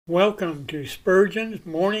Welcome to Spurgeon's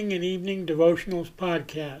Morning and Evening Devotionals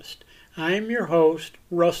Podcast. I am your host,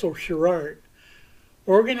 Russell Sherrard.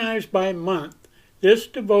 Organized by month, this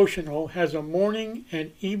devotional has a morning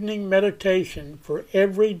and evening meditation for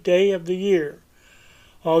every day of the year.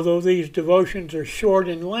 Although these devotions are short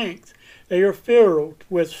in length, they are filled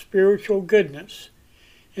with spiritual goodness.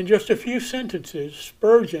 In just a few sentences,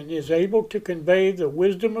 Spurgeon is able to convey the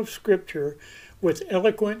wisdom of Scripture with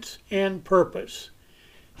eloquence and purpose.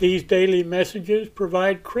 These daily messages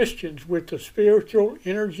provide Christians with the spiritual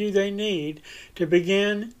energy they need to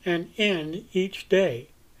begin and end each day.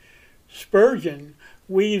 Spurgeon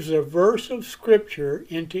weaves a verse of Scripture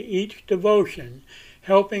into each devotion,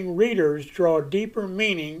 helping readers draw deeper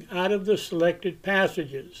meaning out of the selected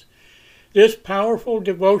passages. This powerful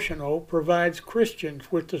devotional provides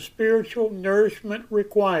Christians with the spiritual nourishment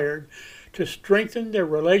required to strengthen their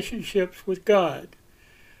relationships with God.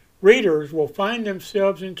 Readers will find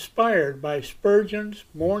themselves inspired by Spurgeon's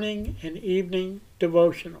morning and evening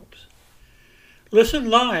devotionals.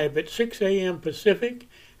 Listen live at 6 a.m. Pacific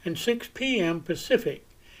and 6 p.m. Pacific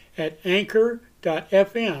at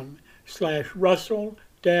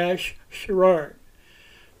anchor.fm/Russell-Sherrard.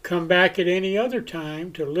 Come back at any other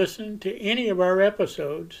time to listen to any of our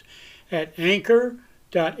episodes at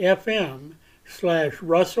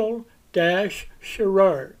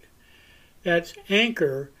anchor.fm/Russell-Sherrard. That's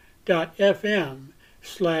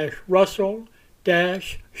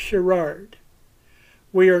anchor.fm/Russell-Sherrard.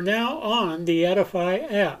 We are now on the Edify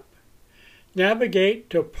app. Navigate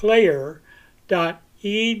to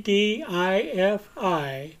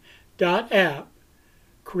player.edifi.app,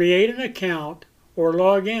 create an account, or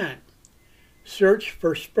log in. Search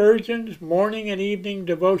for Spurgeon's Morning and Evening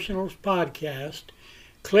Devotionals Podcast,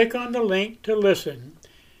 click on the link to listen,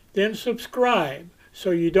 then subscribe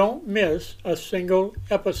so you don't miss a single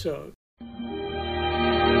episode.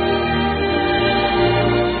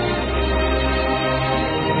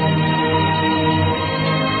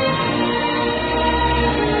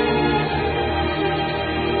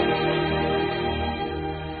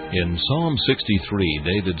 In Psalm 63,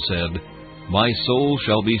 David said, "My soul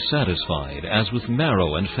shall be satisfied as with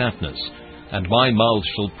marrow and fatness, and my mouth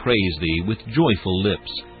shall praise thee with joyful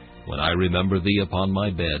lips, when I remember thee upon my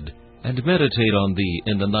bed, and meditate on thee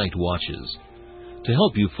in the night watches." To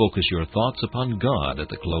help you focus your thoughts upon God at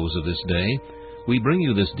the close of this day, we bring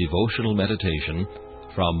you this devotional meditation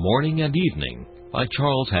from Morning and Evening by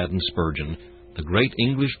Charles Haddon Spurgeon, the great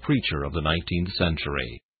English preacher of the 19th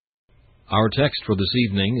century. Our text for this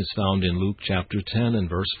evening is found in Luke chapter 10 and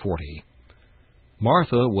verse 40.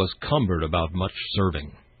 Martha was cumbered about much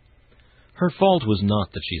serving. Her fault was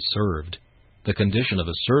not that she served. The condition of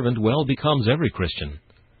a servant well becomes every Christian.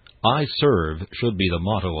 "I serve" should be the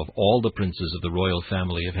motto of all the princes of the royal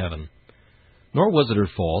family of heaven. Nor was it her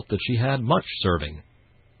fault that she had much serving.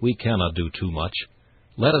 We cannot do too much.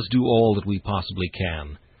 Let us do all that we possibly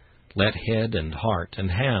can. Let head and heart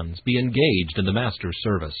and hands be engaged in the Master's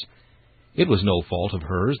service. It was no fault of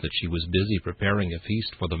hers that she was busy preparing a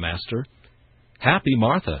feast for the Master. Happy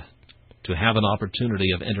Martha, to have an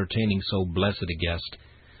opportunity of entertaining so blessed a guest,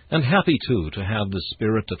 and happy, too, to have the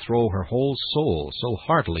Spirit to throw her whole soul so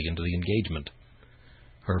heartily into the engagement.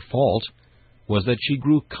 Her fault was that she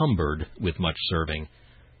grew cumbered with much serving,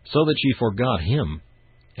 so that she forgot Him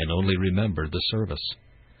and only remembered the service.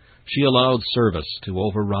 She allowed service to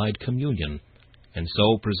override communion, and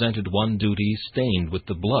so presented one duty stained with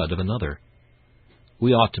the blood of another.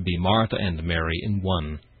 We ought to be Martha and Mary in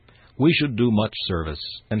one. We should do much service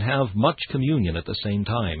and have much communion at the same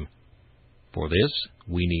time. For this,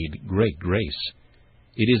 we need great grace.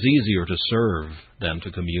 It is easier to serve than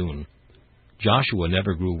to commune. Joshua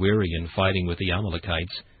never grew weary in fighting with the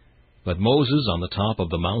Amalekites, but Moses, on the top of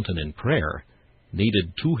the mountain in prayer,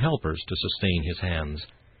 needed 2 helpers to sustain his hands.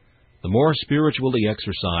 The more spiritually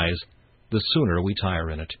exercise, the sooner we tire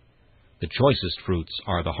in it. The choicest fruits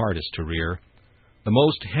are the hardest to rear. The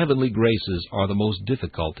most heavenly graces are the most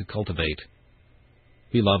difficult to cultivate.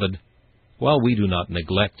 Beloved, while we do not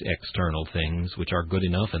neglect external things which are good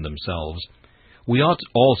enough in themselves, we ought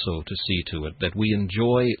also to see to it that we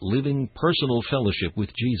enjoy living personal fellowship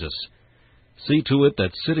with Jesus. See to it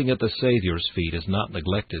that sitting at the Savior's feet is not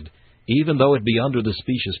neglected, even though it be under the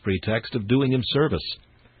specious pretext of doing Him service.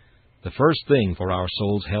 The first thing for our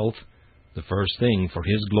soul's health, the first thing for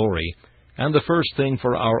His glory, and the first thing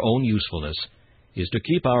for our own usefulness, is to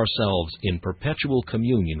keep ourselves in perpetual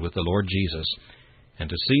communion with the Lord Jesus, and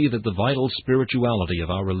to see that the vital spirituality of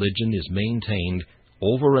our religion is maintained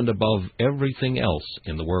over and above everything else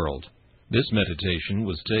in the world. This meditation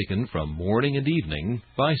was taken from Morning and Evening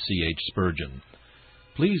by C.H. Spurgeon.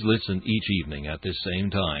 Please listen each evening at this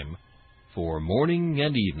same time for Morning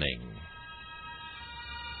and Evening.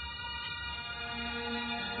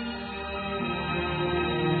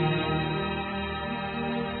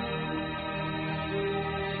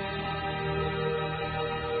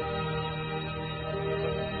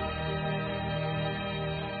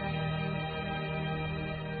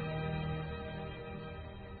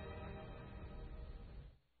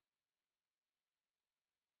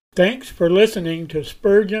 Thanks for listening to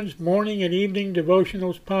Spurgeon's Morning and Evening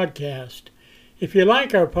Devotionals podcast. If you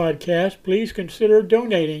like our podcast, please consider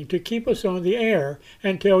donating to keep us on the air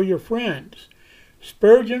and tell your friends.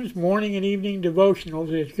 Spurgeon's Morning and Evening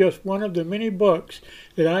Devotionals is just one of the many books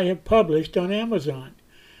that I have published on Amazon.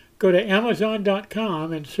 Go to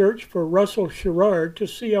Amazon.com and search for Russell Sherrard to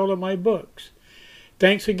see all of my books.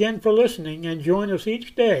 Thanks again for listening, and join us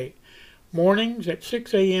each day, mornings at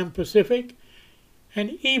 6 a.m. Pacific,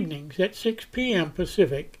 and evenings at 6 p.m.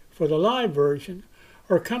 Pacific for the live version,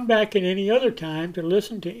 or come back at any other time to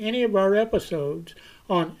listen to any of our episodes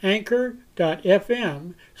on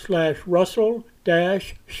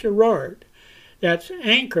anchor.fm/Russell-Sherrard. That's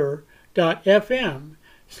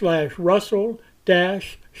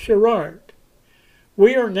anchor.fm/Russell-Sherrard.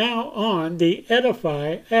 We are now on the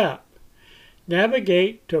Edify app.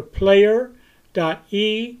 Navigate to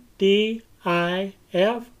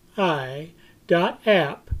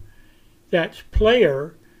player.edifi.app. That's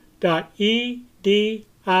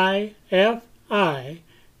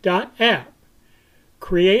player.edifi.app.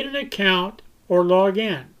 Create an account or log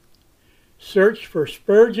in. Search for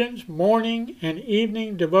Spurgeon's Morning and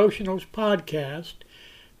Evening Devotionals podcast.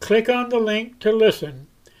 Click on the link to listen,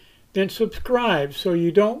 then subscribe so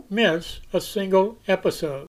you don't miss a single episode.